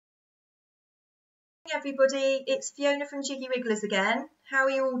everybody, it's Fiona from Jiggy Wrigglers again. How are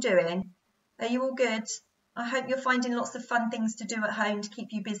you all doing? Are you all good? I hope you're finding lots of fun things to do at home to keep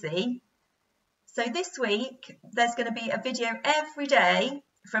you busy. So this week there's going to be a video every day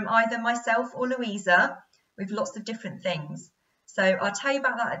from either myself or Louisa with lots of different things. So I'll tell you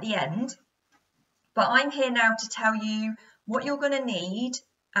about that at the end. But I'm here now to tell you what you're going to need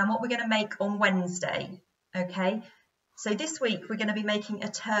and what we're going to make on Wednesday. Okay, so this week we're going to be making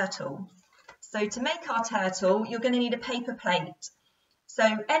a turtle. So to make our turtle, you're going to need a paper plate. So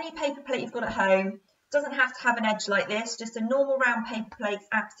any paper plate you've got at home, doesn't have to have an edge like this, just a normal round paper plate's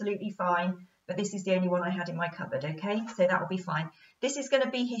absolutely fine. But this is the only one I had in my cupboard, okay? So that will be fine. This is going to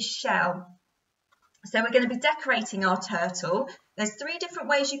be his shell. So we're going to be decorating our turtle. There's 3 different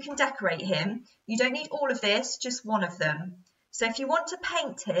ways you can decorate him. You don't need all of this, just one of them. So if you want to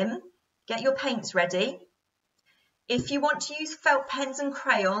paint him, get your paints ready. If you want to use felt pens and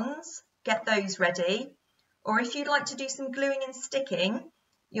crayons, get those ready. Or if you'd like to do some gluing and sticking,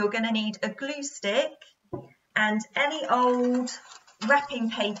 you're going to need a glue stick and any old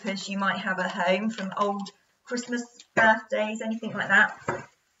wrapping papers you might have at home from old Christmas birthdays, anything like that.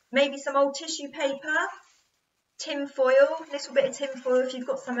 Maybe some old tissue paper, tin foil, a little bit of tin foil if you've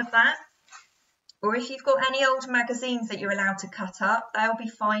got some of that. Or if you've got any old magazines that you're allowed to cut up, they'll be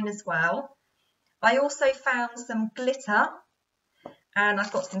fine as well. I also found some glitter. And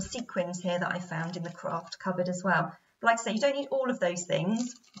I've got some sequins here that I found in the craft cupboard as well. But like I say, you don't need all of those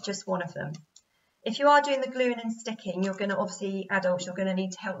things, just one of them. If you are doing the gluing and sticking, you're going to obviously, adults, you're going to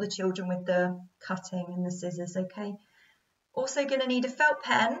need to help the children with the cutting and the scissors, okay? Also going to need a felt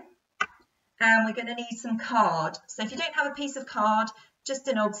pen and we're going to need some card. So if you don't have a piece of card, just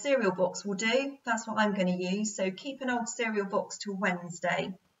an old cereal box will do. That's what I'm going to use. So keep an old cereal box till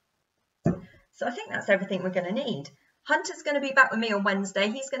Wednesday. So I think that's everything we're going to need. Hunter's going to be back with me on Wednesday.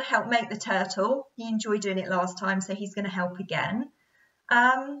 He's going to help make the turtle. He enjoyed doing it last time, so he's going to help again.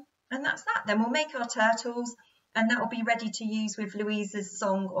 And that's that. Then we'll make our turtles, and that will be ready to use with Louisa's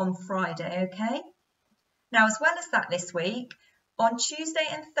song on Friday, okay? Now, as well as that this week, on Tuesday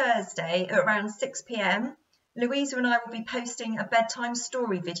and Thursday at around 6 p.m, Louisa and I will be posting a bedtime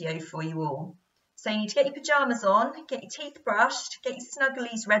story video for you all. So you need to get your pyjamas on, get your teeth brushed, get your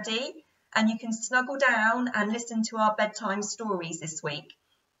snugglies ready, and you can snuggle down and listen to our bedtime stories this week.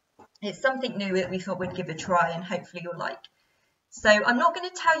 It's something new that we thought we'd give a try and hopefully you'll like. So I'm not going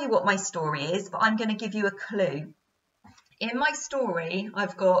to tell you what my story is, but I'm going to give you a clue. In my story,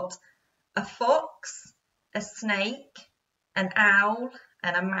 I've got a fox, a snake, an owl,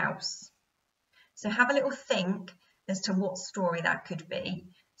 and a mouse. So have a little think as to what story that could be.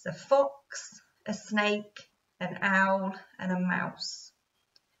 So a fox, a snake, an owl, and a mouse.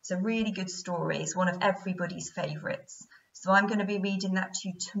 It's a really good story. It's one of everybody's favourites. So I'm going to be reading that to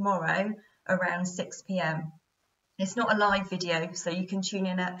you tomorrow around 6 p.m. It's not a live video, so you can tune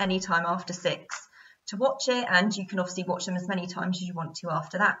in at any time after 6 to watch it, and you can obviously watch them as many times as you want to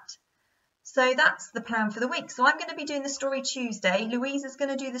after that. So that's the plan for the week. So I'm going to be doing the story Tuesday. Louisa's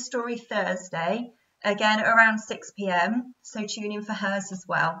going to do the story Thursday, again at around 6 p.m. So tune in for hers as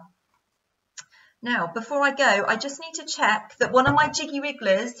well. Now, before I go, I just need to check that one of my Jiggy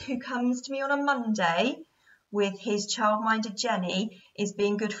Wrigglers who comes to me on a Monday with his childminder Jenny is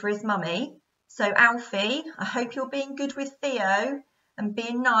being good for his mummy. So Alfie, I hope you're being good with Theo and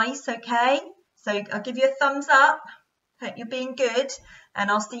being nice, okay? So I'll give you a thumbs up. Hope you're being good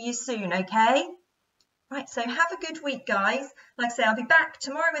and I'll see you soon, okay? Right, so have a good week, guys. Like I say, I'll be back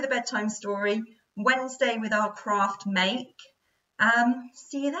tomorrow with a bedtime story, Wednesday with our craft make.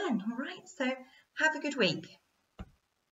 See you then, all right? So have a good week.